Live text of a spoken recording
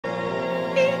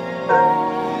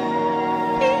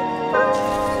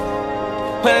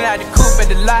Pulling out the coupe at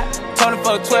the lot. Told him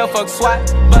fuck 12, fuck SWAT.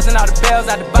 Busting all the bells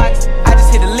out the box. I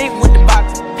just hit a lick with the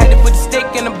box. Had to put the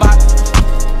stick in the box.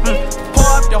 Pour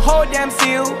up the whole damn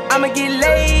seal. I'ma get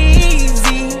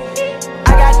lazy.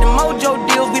 I got the mojo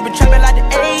deals. We been trapping like the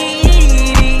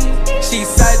 80s. She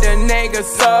said the nigga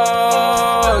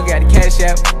so got the cash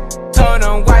out. Told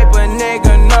him wipe a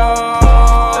nigga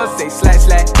no. Say slash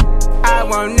slash. I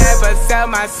won't never sell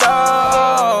my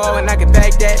soul. And I can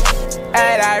back that.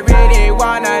 And I really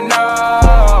wanna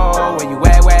know where you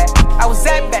at, where? I was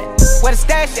at back, where the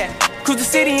stash at? Cruise the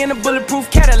city in a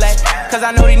bulletproof Cadillac. Cause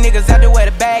I know these niggas out there where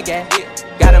the bag at.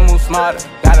 Gotta move smarter,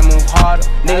 gotta move harder.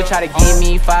 Nigga try to give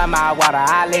me 5 mile water.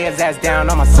 I lay his ass down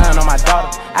on my son, on my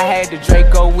daughter. I had the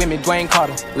Draco with me, Dwayne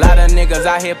Carter. Lot of niggas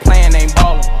out here playing, ain't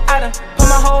ballin'. I done put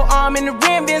my whole arm in the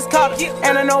rim, Vince Carter.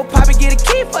 And I know Poppy get a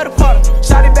key for the portal.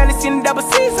 Shawty barely seen the double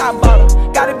C's, I bought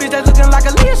her. Got a bitch that's looking like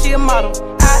a Leah, she a model.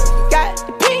 I got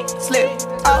the pink slip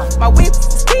off my whip,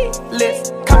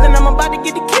 keyless. Compton, I'm about to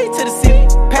get the key to the city.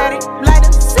 Patty, light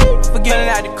up the seat. Forgetting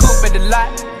out the coupe at the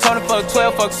lot. Told him fuck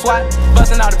 12, fuck SWAT.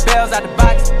 Busting all the bells out the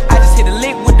box. I just hit a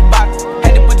lick with the box.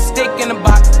 Had to put the stick in the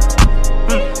box.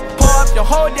 Pour up the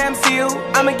whole damn seal.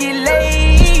 I'ma get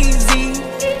lazy.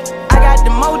 I got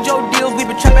the mojo deals. We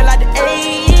been trapping like the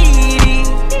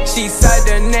 80s. She said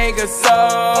the nigga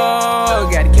so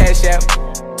got the cash out.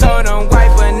 Told him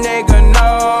wipe a nigga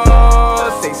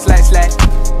no. Say slash slash.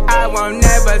 I won't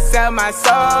never sell my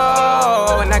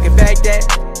soul. And I can back that.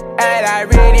 And I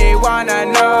really wanna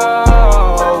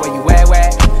know where you at,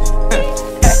 where?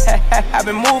 I've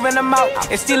been moving them out.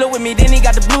 And steal it with me, then he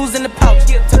got the blues in the pouch.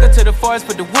 Took her to the forest,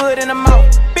 put the wood in the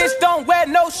mouth. Bitch, don't wear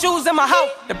no shoes in my house.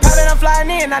 The private I'm flying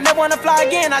in, I never wanna fly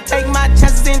again. I take my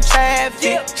chances in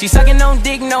traffic. She sucking on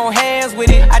dick, no hands with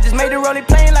it. I just made the rolling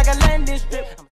plane like a landing strip.